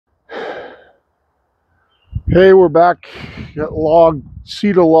Hey, we're back. Got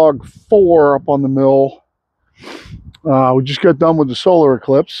cedar log 4 up on the mill. We just got done with the solar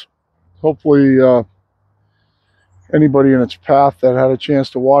eclipse. Hopefully anybody in its path that had a chance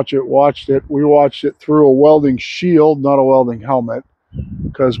to watch it watched it. We watched it through a welding shield, not a welding helmet,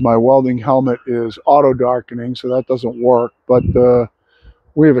 because my welding helmet is auto darkening, so that doesn't work. But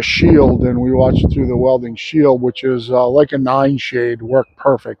we have a shield, and we watched it through the welding shield, which is like a 9 shade, worked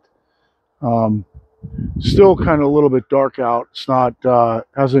perfect. Still kind of a little bit dark out. It's not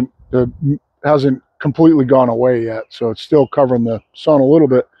hasn't completely gone away yet, so it's still covering the sun a little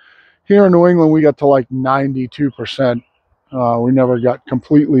bit. Here in New England, we got to like 92%. We never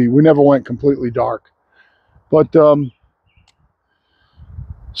went completely dark. But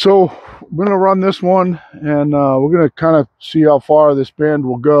so we're gonna run this one, and we're gonna kind of see how far this band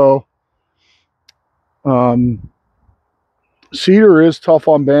will go. Cedar is tough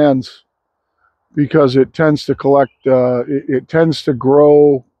on bands, because it tends to collect, it tends to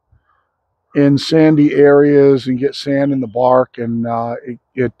grow in sandy areas and get sand in the bark, and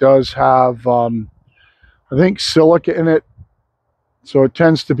it does have, I think, silica in it, so it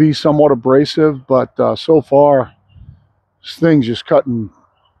tends to be somewhat abrasive, but so far, this thing's just cutting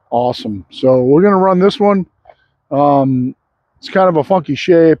awesome. So we're going to run this one. It's kind of a funky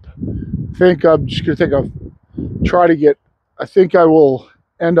shape. I think I'm just going to I think I will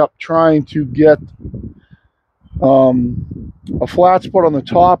end up trying to get a flat spot on the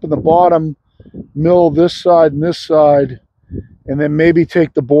top and the bottom, mill this side and this side, and then maybe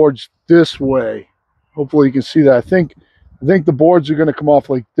take the boards this way. Hopefully you can see that. I think the boards are going to come off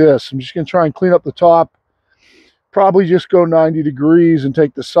like this. I'm just going to try and clean up the top, probably just go 90 degrees and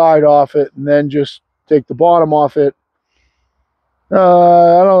take the side off it, and then just take the bottom off it.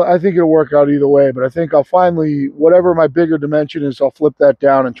 I think it'll work out either way, but I think I'll finally, whatever my bigger dimension is, I'll flip that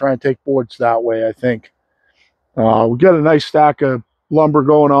down and try and take boards that way, I think. We got a nice stack of lumber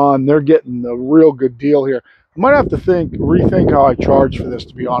going on. They're getting a real good deal here. I might have to rethink how I charge for this,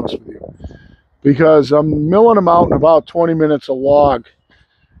 to be honest with you, because I'm milling them out in about 20 minutes a log,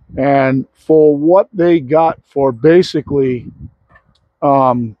 and for what they got for basically,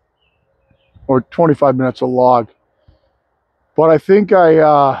 or 25 minutes a log. But I think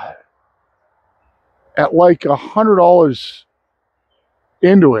at like $100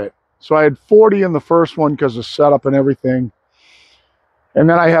 into it. So I had 40 in the first one because of setup and everything. And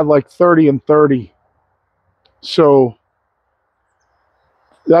then I had like 30 and 30. So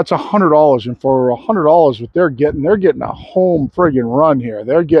that's $100. And for $100, what they're getting a home friggin' run here.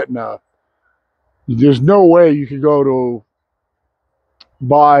 They're getting there's no way you could go to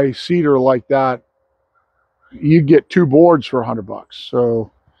buy cedar like that. You get 2 boards for $100.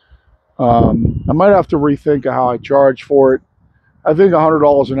 So I might have to rethink of how I charge for it. I think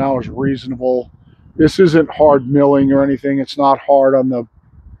 $100 an hour is reasonable. This isn't hard milling or anything. It's not hard on the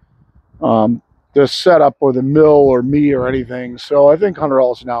setup or the mill or me or anything. So I think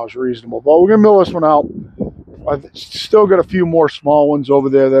 $100 an hour is reasonable. But we're gonna mill this one out. I've still got a few more small ones over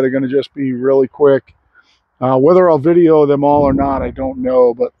there that are gonna just be really quick. Whether I'll video them all or not, I don't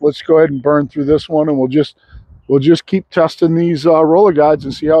know. But let's go ahead and burn through this one, and we'll just keep testing these roller guides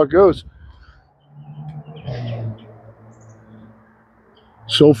and see how it goes.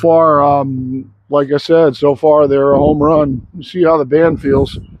 So far, like I said, so far they're a home run. You see how the band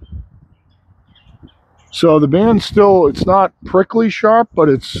feels. So the band still, it's not prickly sharp, but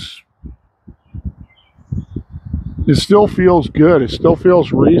it still feels good. It still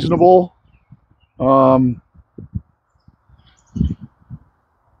feels reasonable.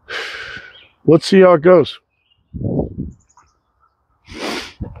 Let's see how it goes.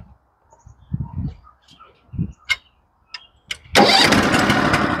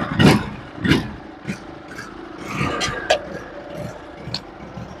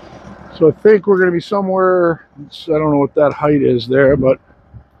 So I think we're going to be somewhere, I don't know what that height is there, but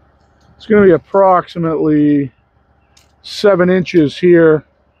it's going to be approximately 7 inches here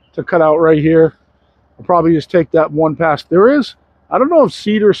to cut out right here. I'll probably just take that one pass. There is, I don't know if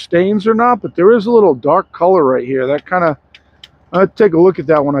cedar stains or not, but there is a little dark color right here. That kind of, I'll take a look at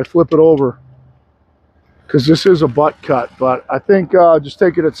that when I flip it over, because this is a butt cut. But I think just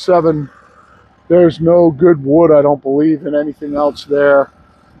take it at 7. There's no good wood, I don't believe, in anything else there.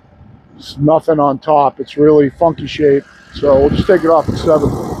 It's nothing on top. It's really funky shape. So we'll just take it off at 7.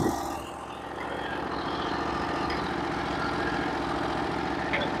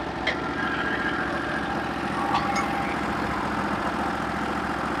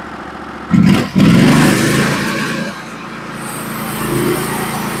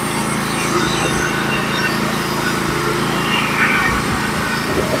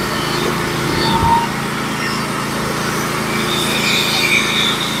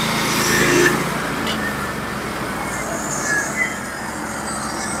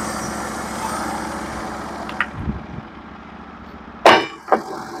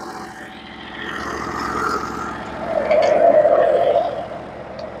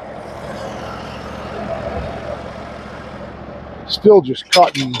 still just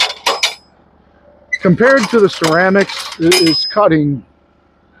cutting. Compared to the ceramics, it's cutting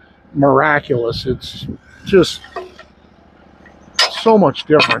miraculous. It's just so much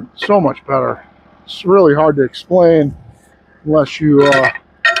different, so much better. It's really hard to explain unless you run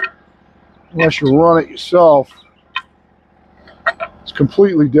it yourself. It's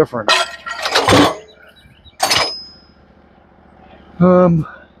completely different.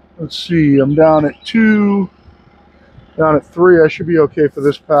 Let's see, I'm down at 2, down at 3. I should be okay for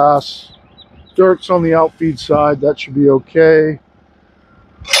this pass. Dirt's on the outfeed side, that should be okay.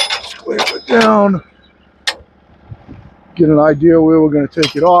 Just clamp it down. Get an idea where we're going to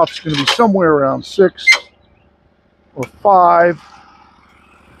take it off. It's going to be somewhere around 6 or 5.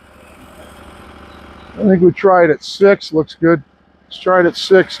 I think we try it at 6. Looks good. Let's try it at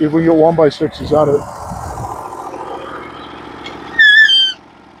 6. See if we can get 1x6s out of it.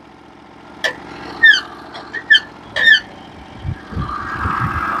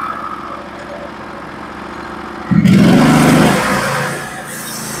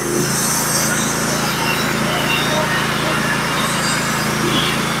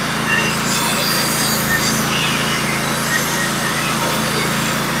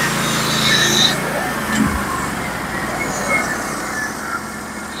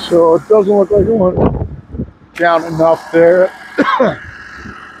 So it doesn't look like it went down enough there.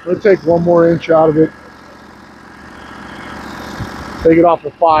 Let's take 1 more inch out of it. Take it off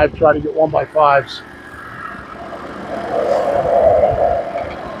the 5, try to get 1x5s.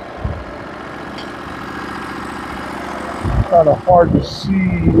 Kind of hard to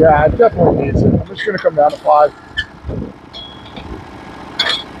see. Yeah, it definitely needs it. I'm just going to come down to 5.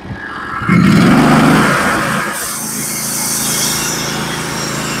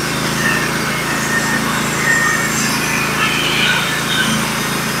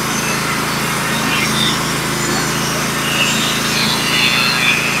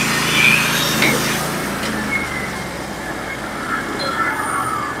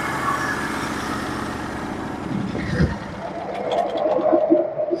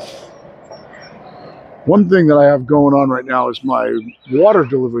 One thing that I have going on right now is my water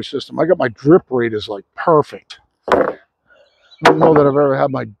delivery system. I got my drip rate is like perfect. I don't know that I've ever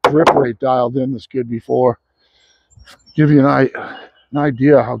had my drip rate dialed in this good before. Give you an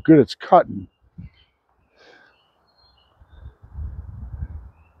idea how good it's cutting.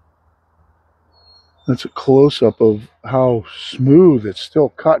 That's a close-up of how smooth it's still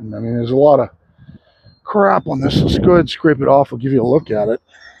cutting. I mean, there's a lot of crap on this. Let's go ahead and scrape it off. I'll give you a look at it.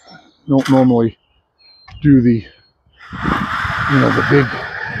 Don't normally do the, the big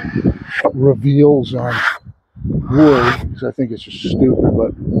reveals on wood because I think it's just stupid,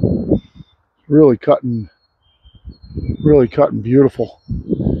 but really cutting beautiful.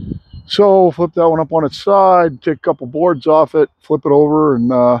 So flip that one up on its side, take a couple boards off it, flip it over,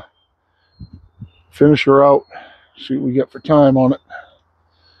 and finish her out. See what we get for time on it.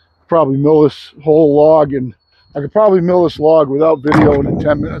 Probably mill this whole log, and I could probably mill this log without videoing in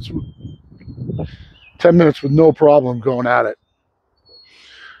 10 minutes. 10 minutes with no problem going at it.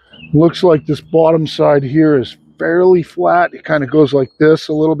 Looks like this bottom side here is fairly flat. It kind of goes like this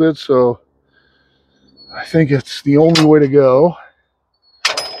a little bit, so I think it's the only way to go.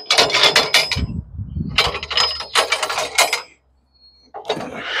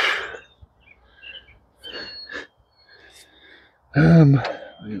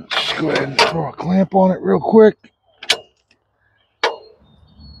 Let's go ahead and throw a clamp on it real quick.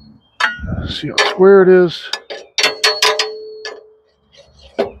 See how square it is.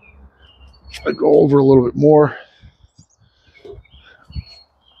 I go over a little bit more.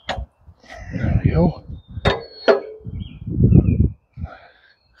 There we go.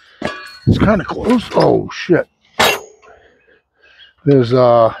 It's kind of close. Oh shit! There's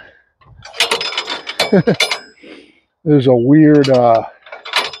there's a weird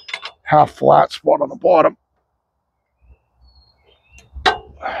half flat spot on the bottom.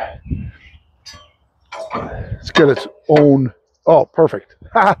 It's got its own. Oh, perfect.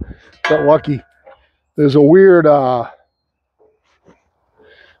 Got lucky. There's a weird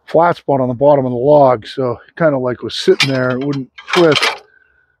flat spot on the bottom of the log, so it kind of like was sitting there. It wouldn't twist.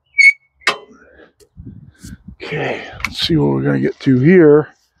 Okay, let's see what we're going to get to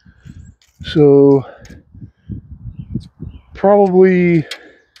here. So probably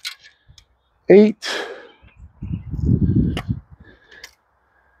 8.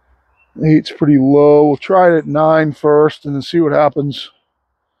 8's pretty low. We'll try it at 9 first and then see what happens.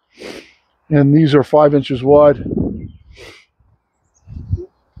 And these are 5 inches wide.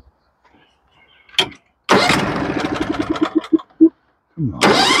 Come on.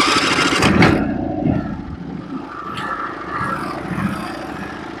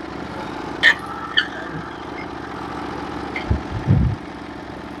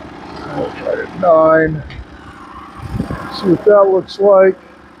 9. See what that looks like.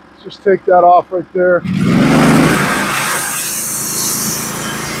 Just take that off right there.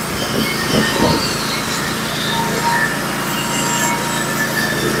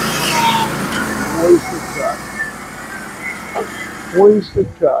 Wasted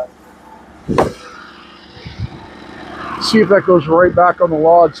cut. See if that goes right back on the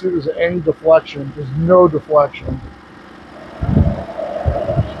log. See if there's any deflection. There's no deflection.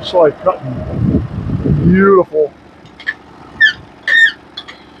 Just like cutting. Beautiful.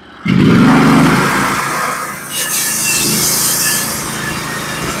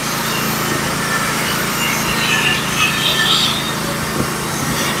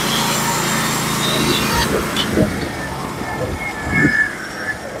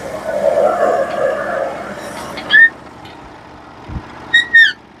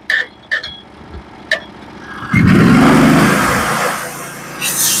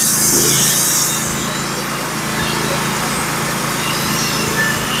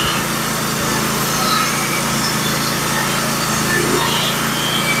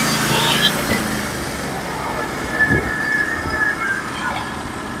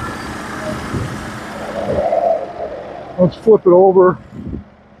 Let's flip it over,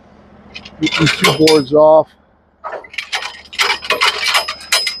 get these 2 boards off.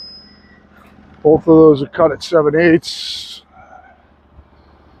 Both of those are cut at 7/8.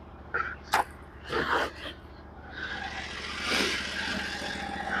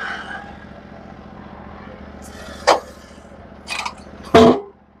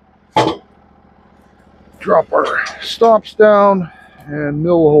 Drop our stops down and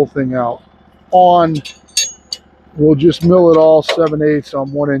mill the whole thing out. We'll just mill it all 7/8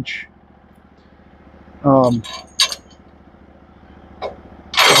 on 1-inch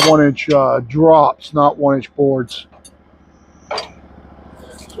 1-inch drops, not 1-inch boards.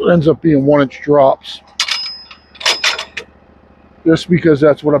 So it ends up being 1-inch drops, just because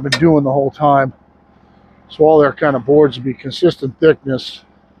that's what I've been doing the whole time. So all their kind of boards will be consistent thickness.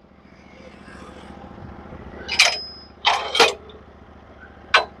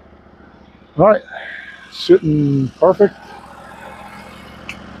 All right, sitting perfect.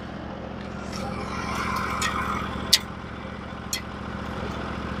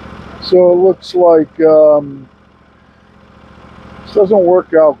 So it looks like this doesn't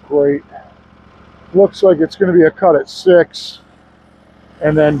work out great. Looks like it's going to be a cut at 6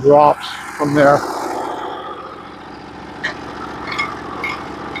 and then drops from there.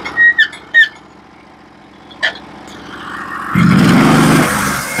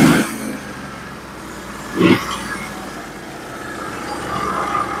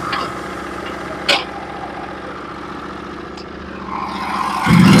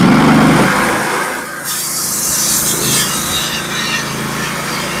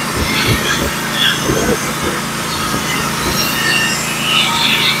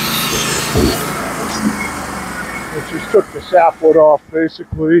 Just took the sapwood off,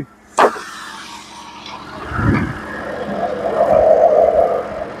 basically.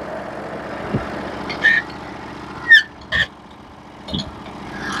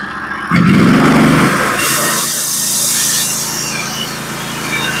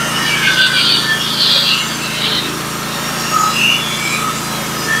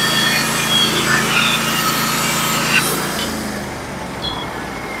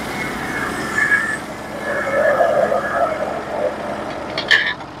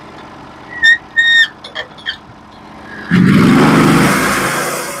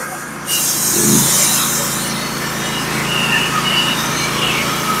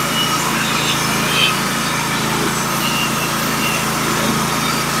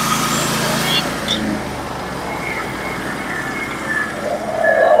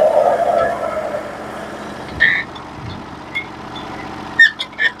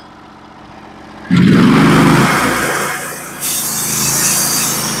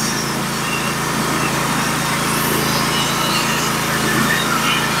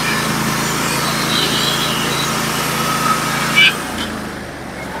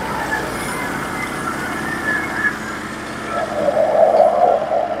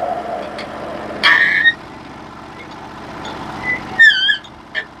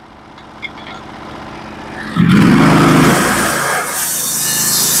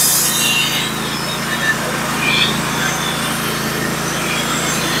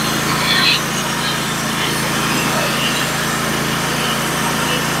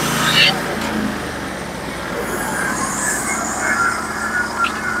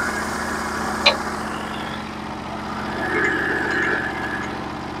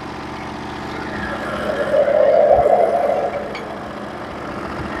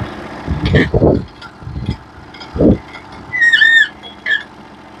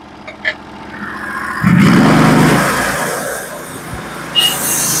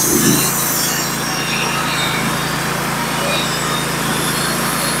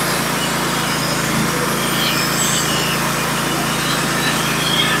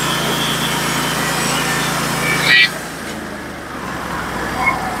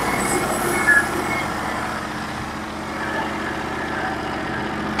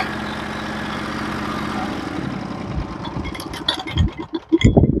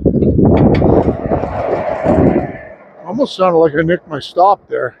 Almost sounded like I nicked my stop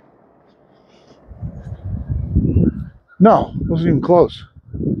there. No, wasn't even close.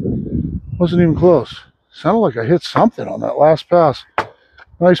 Wasn't even close. Sounded like I hit something on that last pass.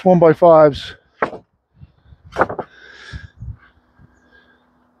 Nice 1x5s. We'll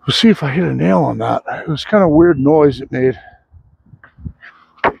see if I hit a nail on that. It was kind of a weird noise it made.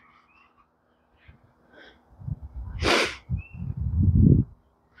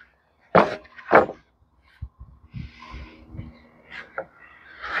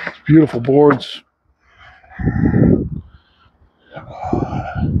 It's beautiful boards.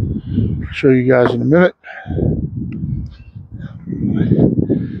 Show you guys in a minute.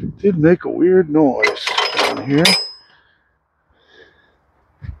 Did make a weird noise down here.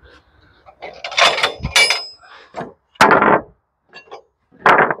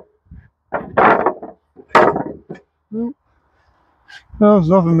 Nope. No, there's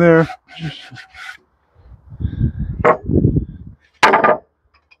nothing there.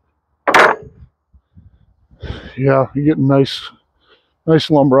 Yeah, you're getting nice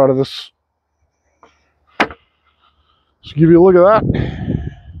lumber out of this. So give you a look at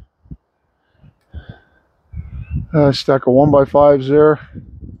that. Stack of 1x5s there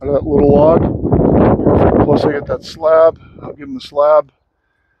out of that little log. Perfect. Plus I get that slab. I'll give them the slab.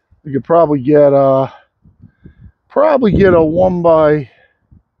 You could probably get a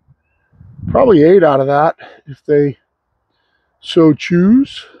 1x8 out of that if they so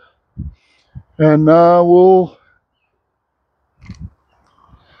choose. And we'll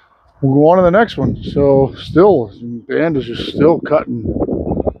go on to the next one. So still, the band is just still cutting.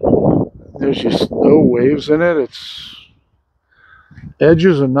 There's just no waves in it. It's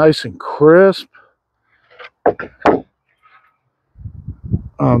edges are nice and crisp. It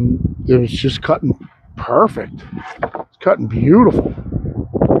was just cutting perfect. It's cutting beautiful.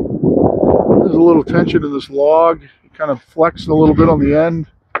 There's a little tension in this log. It kind of flexed a little bit on the end,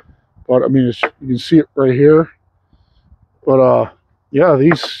 but I mean, you can see it right here. But yeah,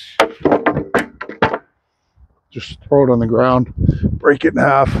 these just throw it on the ground, break it in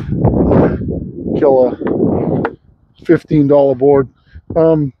half, kill a $15 board.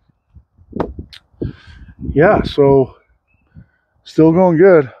 Yeah, so still going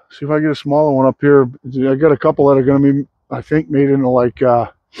good. See if I get a smaller one up here. I got a couple that are going to be, I think, made into like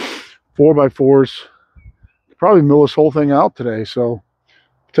 4x4s. Probably mill this whole thing out today. So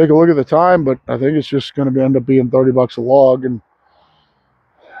take a look at the time, but I think it's just going to end up being 30 bucks a log, and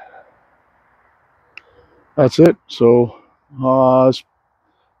that's it. So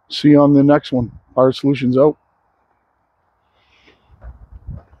see you on the next one. Pirate Solutions out.